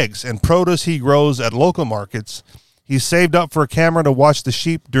wool, eggs, and produce he grows at local markets. He's saved up for a camera to watch the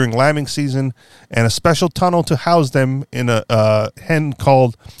sheep during lambing season and a special tunnel to house them in a hen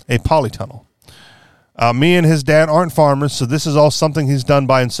called a polytunnel. Me and his dad aren't farmers, so this is all something he's done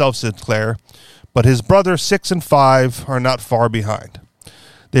by himself, said Claire. But his brother, 6 and 5, are not far behind.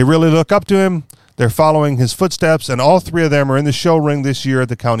 They really look up to him. They're following his footsteps, and all 3 of them are in the show ring this year at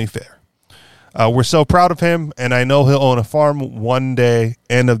the county fair. We're so proud of him, and I know he'll own a farm one day.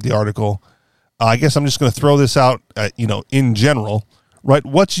 End of the article. I guess I'm just going to throw this out, in general, right?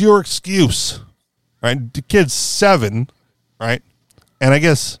 What's your excuse, right? The kid's 7, right? And I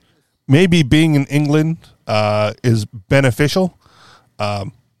guess maybe being in England is beneficial,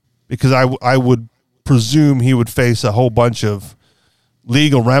 because I would presume he would face a whole bunch of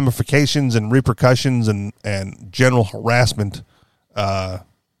legal ramifications and repercussions and general harassment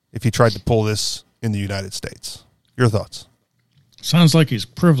if he tried to pull this in the United States. Your thoughts? Sounds like he's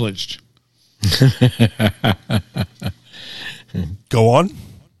privileged. Go on.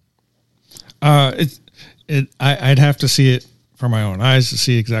 I'd have to see it for my own eyes to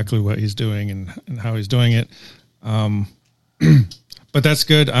see exactly what he's doing and how he's doing it. But that's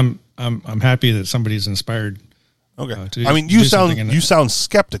good. I'm happy that somebody's inspired. Okay. I mean, you sound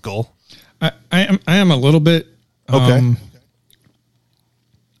skeptical. I am a little bit. Okay.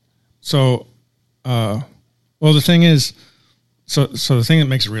 So, well, the thing is, so the thing that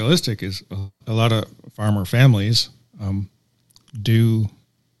makes it realistic is a lot of farmer families do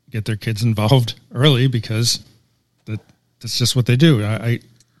get their kids involved early because that's just what they do.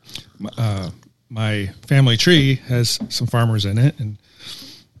 My family tree has some farmers in it, and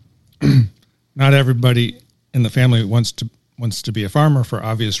not everybody in the family wants to be a farmer for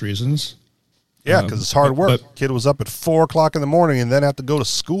obvious reasons. Yeah, because it's hard work. Kid was up at 4:00 in the morning and then have to go to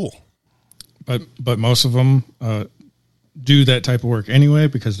school. But most of them do that type of work anyway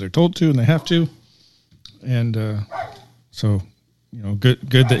because they're told to and they have to, and so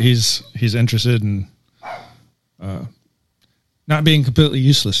good that he's interested in not being completely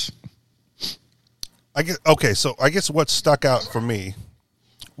useless. I guess what stuck out for me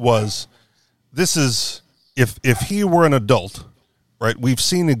was this is if he were an adult, right? We've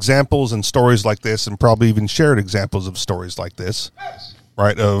seen examples and stories like this, and probably even shared examples of stories like this,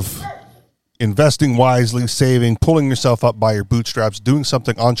 right? Of investing wisely, saving, pulling yourself up by your bootstraps, doing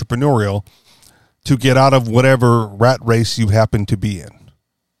something entrepreneurial to get out of whatever rat race you happen to be in,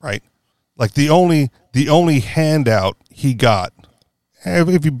 right? Like the only handout he got,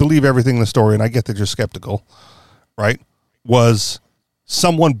 if you believe everything in the story, and I get that you're skeptical, right, was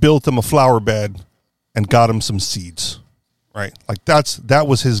someone built him a flower bed and got him some seeds, right? Like that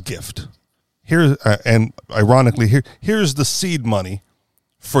was his gift. Here, and ironically, here's the seed money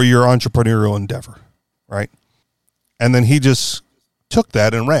for your entrepreneurial endeavor, right? And then he just took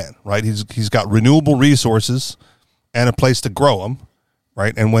that and ran, right? He's got renewable resources and a place to grow them,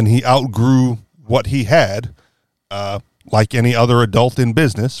 right? And when he outgrew what he had, like any other adult in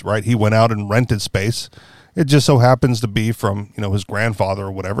business, right, he went out and rented space. It just so happens to be from, his grandfather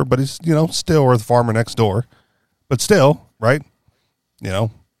or whatever, but he's, still or the farmer next door. But still, right,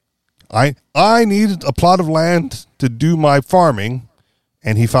 I needed a plot of land to do my farming,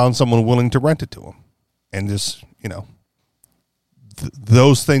 and he found someone willing to rent it to him. And just,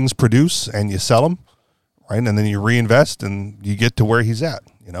 those things produce and you sell them, right? And then you reinvest and you get to where he's at,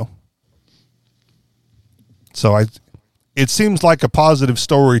 So it seems like a positive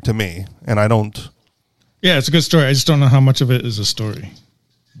story to me, and I don't. Yeah, it's a good story. I just don't know how much of it is a story.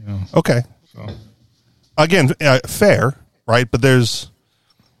 Okay. So. Again, fair, right? But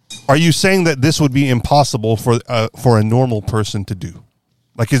are you saying that this would be impossible for a normal person to do?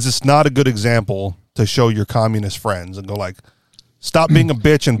 Like, is this not a good example to show your communist friends and go like, stop being a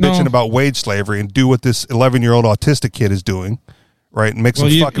bitch and bitching about wage slavery and do what this 11-year-old autistic kid is doing, right? And make some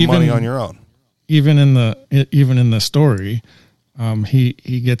fucking money on your own. Even in the story,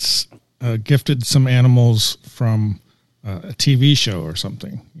 he gets gifted some animals from a TV show or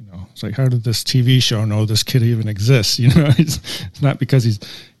something. You know, it's like, how did this TV show know this kid even exists? You know, it's not because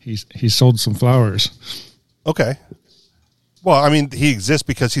he's sold some flowers. Okay. Well, I mean, he exists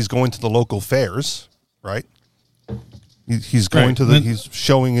because he's going to the local fairs, right? He's going to he's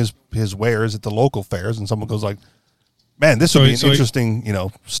showing his wares at the local fairs, and someone goes like, "Man, this would be an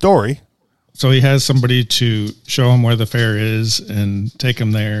interesting, story." So he has somebody to show him where the fair is and take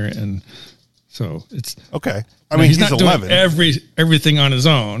him there, and so it's okay. I mean, he's not 11. Doing everything on his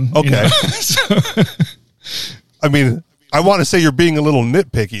own. Okay. So, I mean, I want to say you're being a little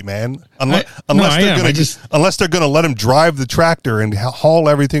nitpicky, man. Unless they're going to let him drive the tractor and haul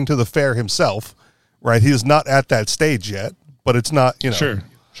everything to the fair himself, right? He is not at that stage yet, but it's not, Sure.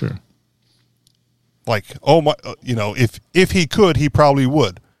 Like, oh my, if he could, he probably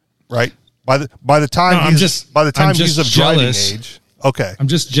would, right? By the time he's of driving age. Okay. I'm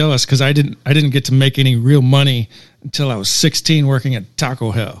just jealous because I didn't get to make any real money until I was 16 working at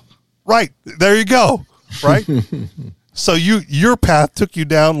Taco Hell. Right. There you go. Right. So your path took you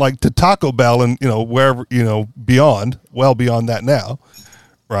down like to Taco Bell and wherever beyond that now,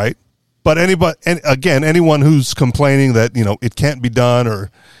 right? But anyone who's complaining that it can't be done or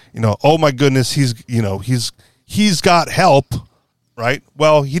oh my goodness he's got help, right?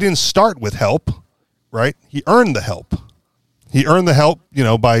 Well, he didn't start with help, right? He earned the help. He earned the help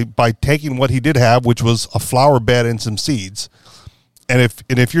by taking what he did have, which was a flower bed and some seeds. And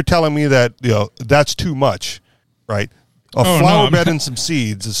if you're telling me that that's too much, right? Flower bed and some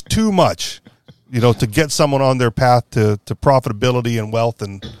seeds is too much, to get someone on their path to profitability and wealth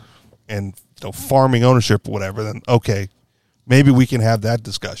and farming ownership or whatever, then okay, maybe we can have that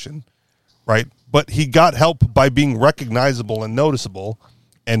discussion, right? But he got help by being recognizable and noticeable,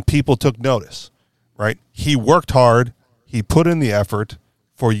 and people took notice, right? He worked hard. He put in the effort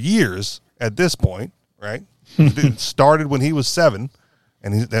for years at this point, right? It started when he was 7,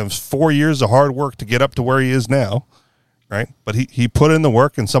 and that was 4 years of hard work to get up to where he is now. Right. But he put in the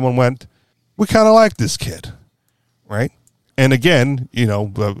work and someone went, we kind of like this kid. Right. And again,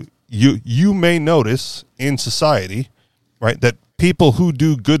 you may notice in society, right, that people who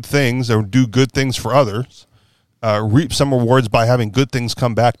do good things or do good things for others reap some rewards by having good things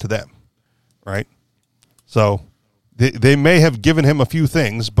come back to them. Right. So they may have given him a few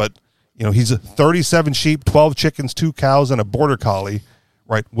things, but, he's 37 sheep, 12 chickens, 2 cows, and a border collie.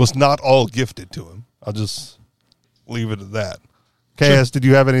 Right. Was not all gifted to him. I'll just leave it at that. KS, sure. Did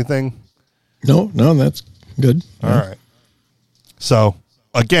you have anything? No, that's good. All right. So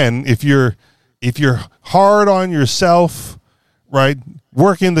again, if you're hard on yourself, right,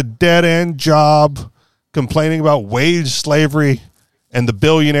 working the dead end job, complaining about wage slavery and the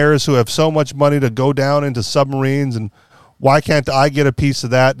billionaires who have so much money to go down into submarines and why can't I get a piece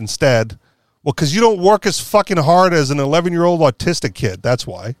of that instead? Well, because you don't work as fucking hard as an 11-year-old autistic kid. That's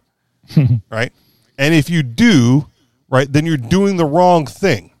why. Right? And if you do, right, then you're doing the wrong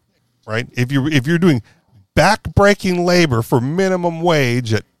thing, right? If you're doing back-breaking labor for minimum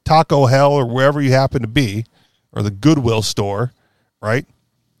wage at Taco Hell or wherever you happen to be, or the Goodwill store, right?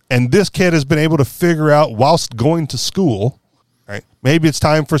 And this kid has been able to figure out whilst going to school, right? Maybe it's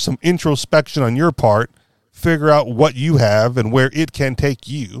time for some introspection on your part, figure out what you have and where it can take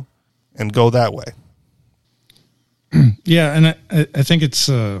you, and go that way. Yeah, and I think it's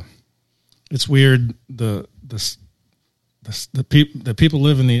weird the people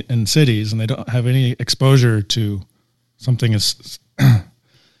live in cities and they don't have any exposure to something as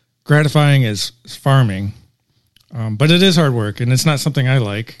gratifying as farming, but it is hard work and it's not something I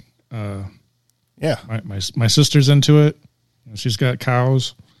like. Yeah, my sister's into it. She's got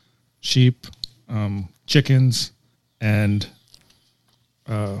cows, sheep, chickens, and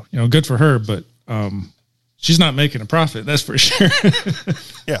good for her. But she's not making a profit. That's for sure.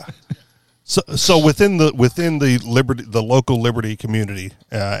 Yeah. So within the local liberty community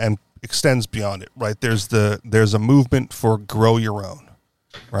and extends beyond it, right? There's a movement for grow your own,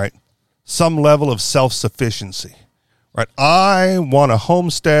 right? Some level of self-sufficiency, right? I want a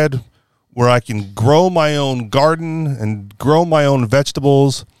homestead where I can grow my own garden and grow my own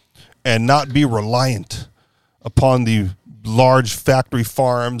vegetables and not be reliant upon the large factory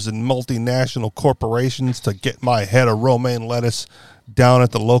farms and multinational corporations to get my head of romaine lettuce down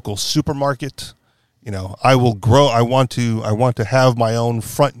at the local supermarket. I will grow. I want to have my own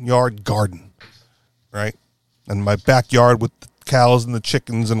front yard garden, right? And my backyard with the cows and the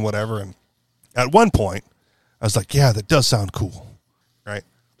chickens and whatever. And at one point I was like, yeah, that does sound cool. Right.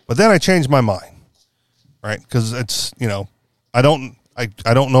 But then I changed my mind, right? Cause it's, I don't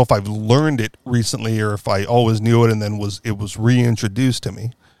know if I've learned it recently or if I always knew it and then it was reintroduced to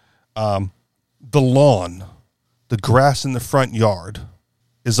me. The lawn the grass in the front yard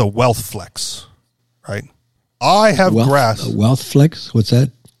is a wealth flex, right? I have grass. A wealth flex? What's that?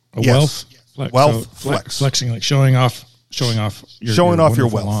 A Yes. wealth flex. Wealth So flex. Flexing, like showing off your your wonderful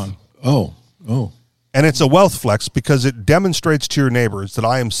wealth. lawn. Oh. And it's a wealth flex because it demonstrates to your neighbors that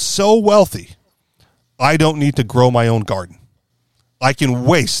I am so wealthy, I don't need to grow my own garden. I can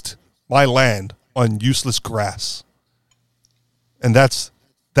waste my land on useless grass. And that's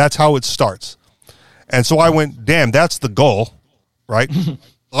how it starts. And so I went, damn, that's the goal, right?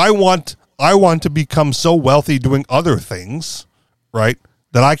 I want to become so wealthy doing other things, right,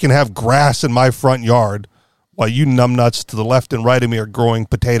 that I can have grass in my front yard while you numbnuts to the left and right of me are growing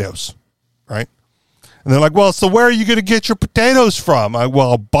potatoes, right? And they're like, well, so where are you going to get your potatoes from?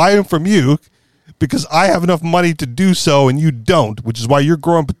 I'll buy them from you because I have enough money to do so and you don't, which is why you're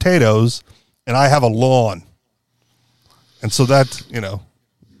growing potatoes and I have a lawn. And so that,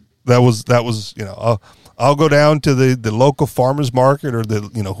 that was, I'll go down to the local farmer's market or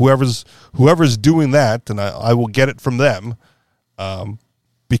whoever's doing that, and I will get it from them,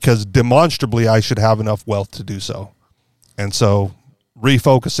 because demonstrably I should have enough wealth to do so. And so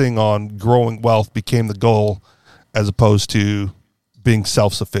refocusing on growing wealth became the goal as opposed to being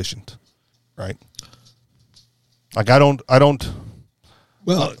self-sufficient, right? Like I don't.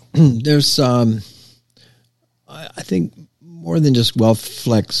 Well, there's, I think, more than just wealth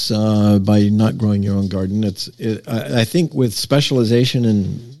flex by not growing your own garden. I think with specialization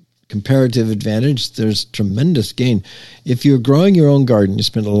and comparative advantage, there's tremendous gain. If you're growing your own garden, you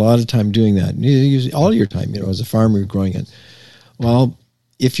spend a lot of time doing that. You use all your time, as a farmer, you're growing it. Well,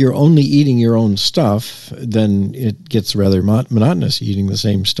 if you're only eating your own stuff, then it gets rather monotonous eating the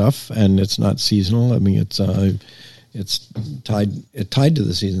same stuff, and it's not seasonal. I mean, it's tied to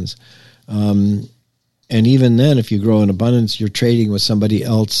the seasons. And even then, if you grow in abundance, you're trading with somebody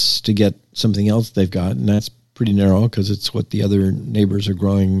else to get something else they've got, and that's pretty narrow because it's what the other neighbors are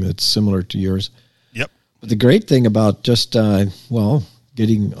growing that's similar to yours. Yep. But the great thing about just,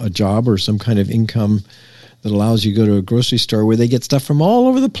 getting a job or some kind of income that allows you to go to a grocery store where they get stuff from all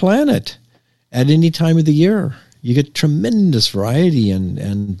over the planet at any time of the year. You get tremendous variety, and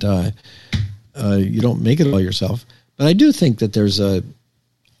you don't make it all yourself. But I do think that there's I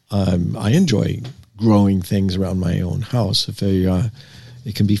enjoy growing things around my own house. If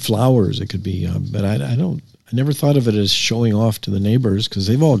it can be flowers, it could be, but I never thought of it as showing off to the neighbors because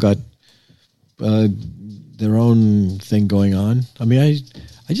they've all got their own thing going on. I mean,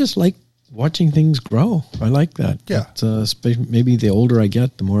 I just like watching things grow. I like that. Yeah. Maybe the older I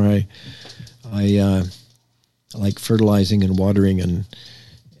get, the more I like fertilizing and watering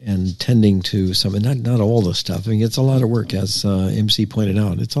and tending to some, and not all the stuff. I mean, it's a lot of work, as MC pointed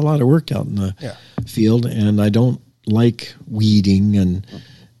out. It's a lot of work out in the field, and I don't like weeding,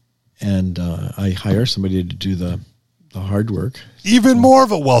 and I hire somebody to do the hard work. Even more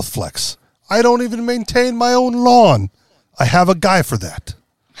of a wealth flex. I don't even maintain my own lawn. I have a guy for that.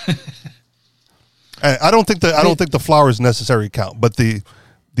 I don't think the flowers necessarily count, but the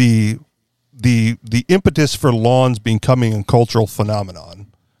impetus for lawns becoming a cultural phenomenon,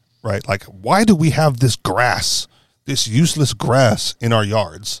 right? Like, why do we have this grass, this useless grass in our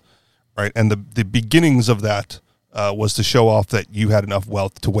yards, right? And the beginnings of that was to show off that you had enough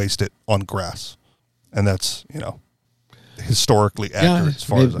wealth to waste it on grass, and that's historically accurate as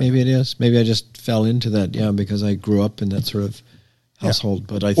far as maybe it is. Maybe I just fell into that, because I grew up in that sort of household.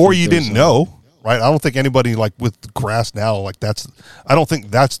 But I or you didn't know. Right, I don't think anybody like with grass now I don't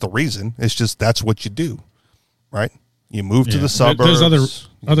think that's the reason. It's just that's what you do, right? You move to the suburbs. There's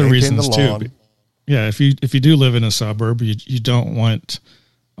other reasons too. Yeah, if you do live in a suburb, you don't want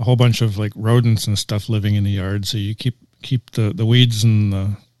a whole bunch of like rodents and stuff living in the yard, so you keep the weeds and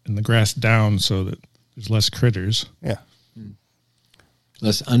the grass down so that there's less critters. Yeah,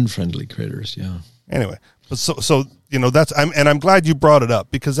 less unfriendly critters. Yeah. Anyway, but so I'm glad you brought it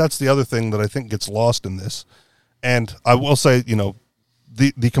up because that's the other thing that I think gets lost in this. And I will say,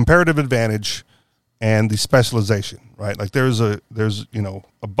 the comparative advantage and the specialization, right? Like there's a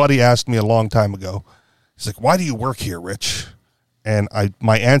buddy asked me a long time ago. He's like, "Why do you work here, Rich?" And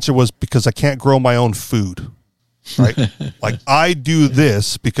my answer was because I can't grow my own food, right? Like I do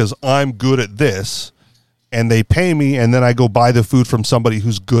this because I'm good at this, and they pay me, and then I go buy the food from somebody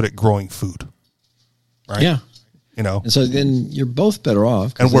who's good at growing food. Right? Yeah. And so then you're both better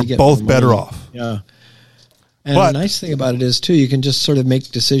off. And we're both better off. Yeah. And the nice thing about it is, too, you can just sort of make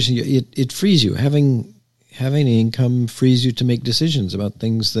decisions. It frees you. Having income frees you to make decisions about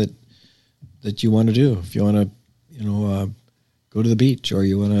things that you want to do. If you want to, go to the beach or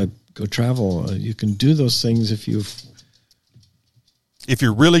you want to go travel, you can do those things if you've If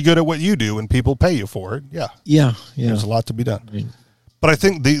you're really good at what you do and people pay you for it, Yeah. there's a lot to be done. I mean, But I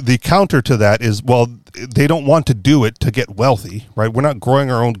think the counter to that is, well, they don't want to do it to get wealthy, right? We're not growing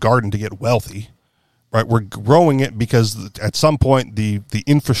our own garden to get wealthy, right? We're growing it because at some point the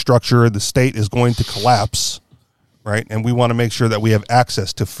infrastructure of the state is going to collapse, right? And we want to make sure that we have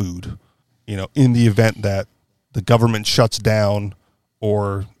access to food, in the event that the government shuts down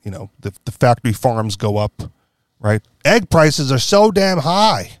or, the factory farms go up, right? Egg prices are so damn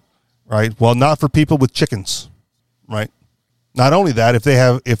high, right? Well, not for people with chickens, right? Not only that, if they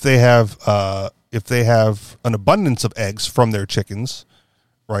have an abundance of eggs from their chickens,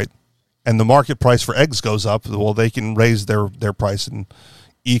 right, and the market price for eggs goes up, well, they can raise their price and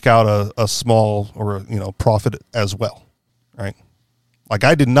eke out a small or profit as well, right? Like,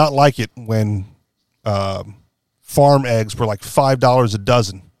 I did not like it when farm eggs were like $5 a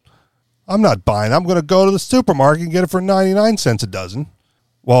dozen. I'm not buying. I'm going to go to the supermarket and get it for 99 cents a dozen.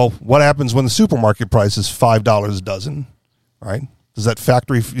 Well, what happens when the supermarket price is $5 a dozen? Right? Does that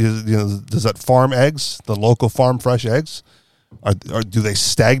does that farm eggs, the local farm fresh eggs, do they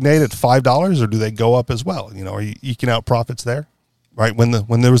stagnate at $5 or do they go up as well? Are you eking out profits there? Right? When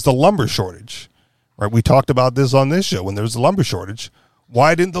there was the lumber shortage, right? We talked about this on this show. When there was the lumber shortage,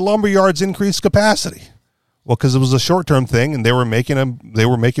 why didn't the lumber yards increase capacity? Well, because it was a short-term thing, and they were making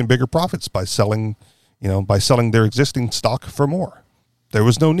bigger profits by selling their existing stock for more. There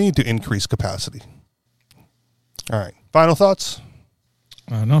was no need to increase capacity. All right. Final thoughts?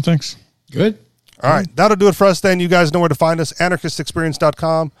 No, thanks. good. All right. That'll do it for us then. You guys know where to find us.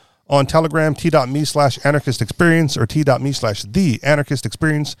 Anarchistexperience.com, on Telegram, t.me/anarchistexperience or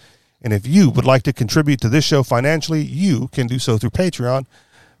t.me/theanarchistexperience. And if you would like to contribute to this show financially, you can do so through Patreon,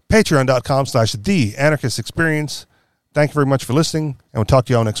 patreon.com/theanarchistexperience. Thank you very much for listening, and we'll talk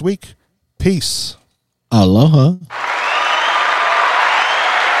to you all next week. Peace. Aloha.